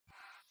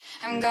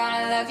I'm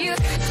gonna love you.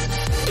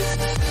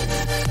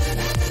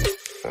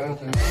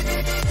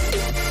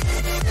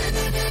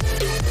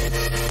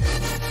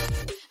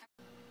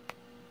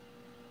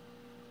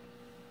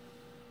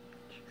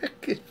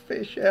 Check this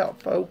fish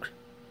out, folks.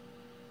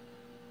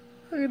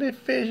 Look at this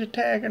fish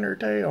attacking her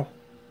tail.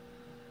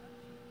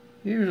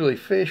 Usually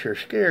fish are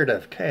scared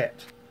of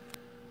cats.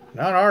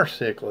 Not our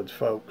cichlids,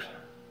 folks.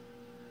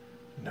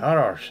 Not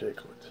our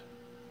cichlids.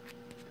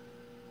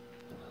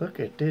 Look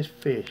at this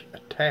fish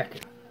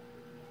attacking.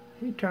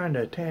 He's trying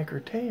to attack her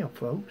tail,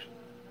 folks.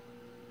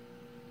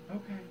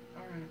 Okay,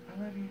 alright,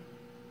 I love you.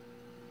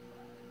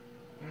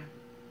 Yeah.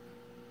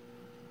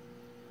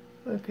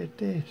 Look at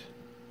this.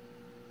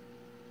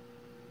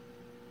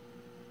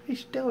 He's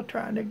still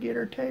trying to get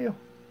her tail.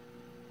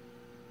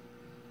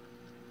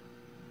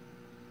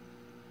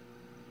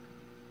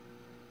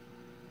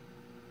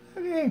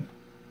 Look at him.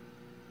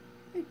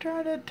 He's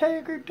trying to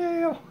attack her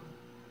tail.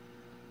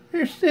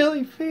 You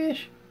silly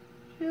fish.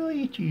 She'll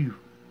eat you.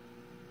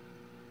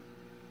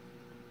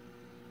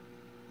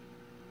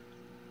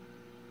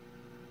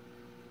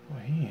 Well,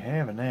 he ain't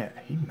having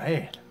that. He's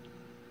mad.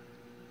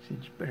 Said,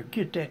 you better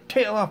get that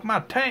tail off my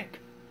tank.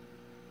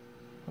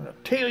 I'll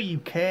tell you,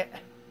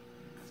 cat.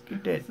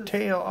 Get that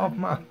tail off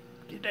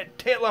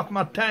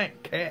my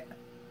tank, cat.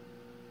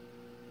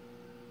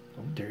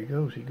 Oh, there he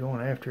goes. He's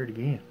going after it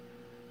again.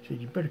 Said,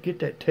 you better get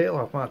that tail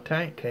off my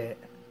tank, cat.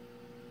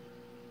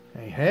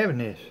 I ain't having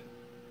this.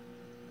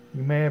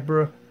 You mad,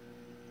 bruh?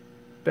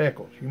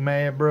 Speckles, you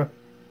mad, bruh?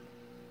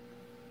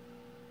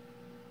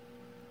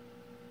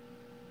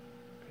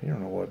 He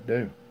don't know what to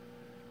do.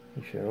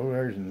 He said, oh,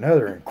 there's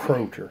another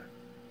encroacher.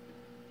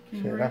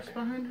 Can you reach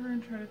behind her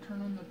and try to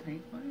turn on the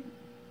tank light?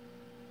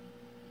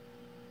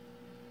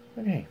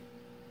 Look at him.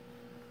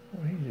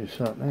 Oh, he's just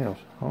something else.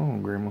 Hold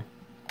on, Grandma.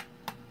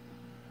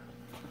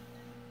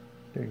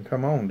 Didn't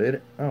come on, did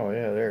it? Oh,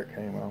 yeah, there it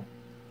came on.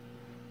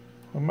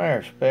 What's the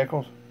matter,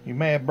 Speckles? You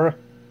mad, bruh?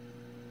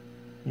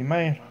 You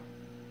mad?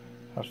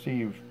 I see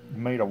you've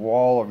made a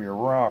wall of your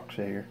rocks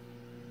here.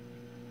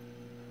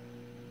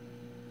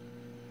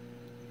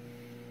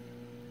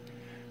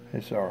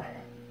 It's one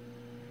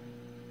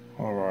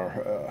of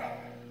our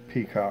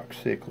Peacock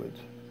Cichlids.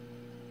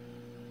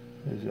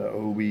 This is a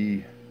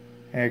OB.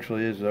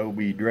 Actually, this is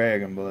OB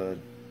dragon blood.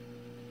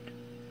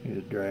 He's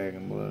a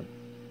dragon blood.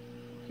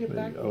 Get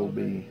back a OB. little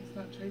bit. It's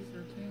not chasing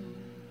her tail.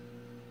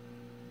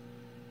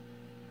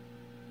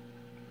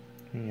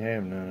 He ain't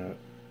having none of it.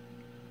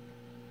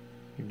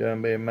 You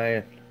done being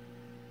mad?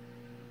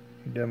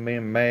 You done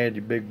being mad,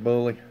 you big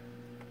bully?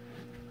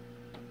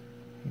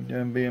 You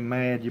done being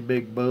mad, you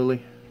big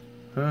bully?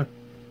 Huh?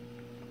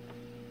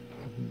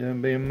 You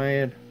done being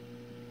mad?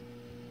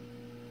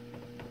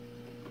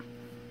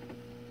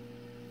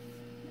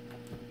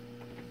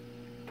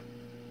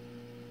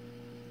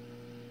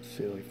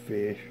 Silly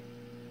fish.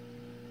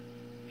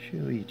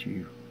 She'll eat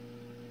you.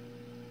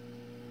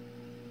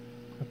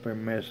 Up there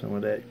messing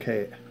with that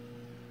cat.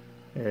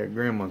 Yeah,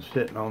 Gremlin's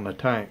sitting on the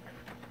tank.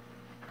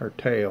 Her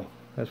tail.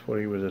 That's what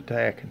he was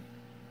attacking.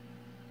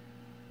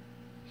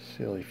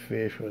 Silly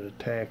fish was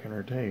attacking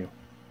her tail.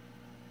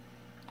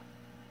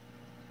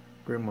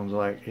 Gremlin's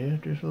like, yeah,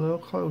 just a little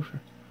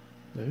closer.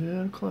 A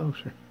little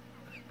closer.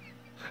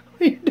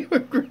 What are you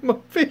doing,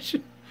 Gremlin?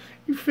 Fishing?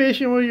 You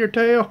fishing with your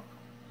tail?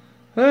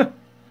 Huh?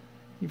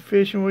 You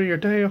fishing with your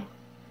tail?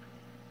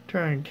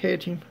 Try and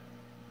catch him.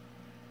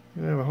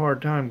 You'll have a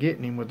hard time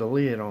getting him with the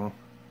lid on.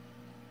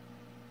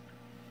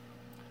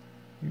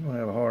 You're going to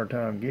have a hard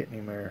time getting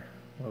him there,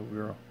 little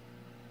girl.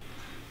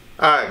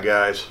 Alright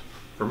guys,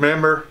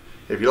 remember,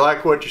 if you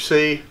like what you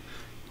see,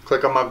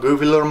 click on my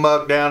goofy little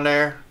mug down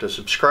there to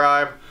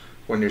subscribe.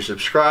 When you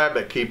subscribe,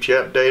 that keeps you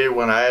updated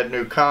when I add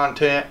new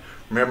content.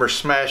 Remember,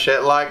 smash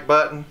that like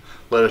button.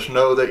 Let us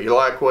know that you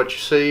like what you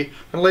see.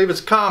 And leave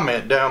us a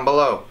comment down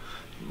below.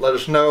 Let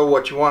us know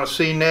what you want to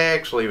see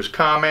next. Leave us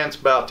comments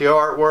about the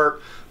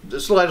artwork.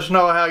 Just let us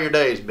know how your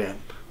day's been.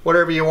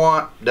 Whatever you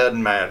want,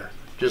 doesn't matter.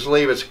 Just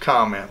leave us a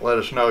comment. Let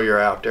us know you're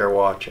out there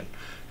watching.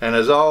 And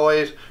as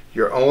always,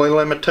 your only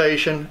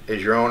limitation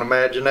is your own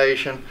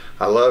imagination.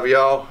 I love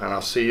y'all, and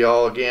I'll see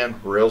y'all again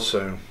real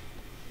soon.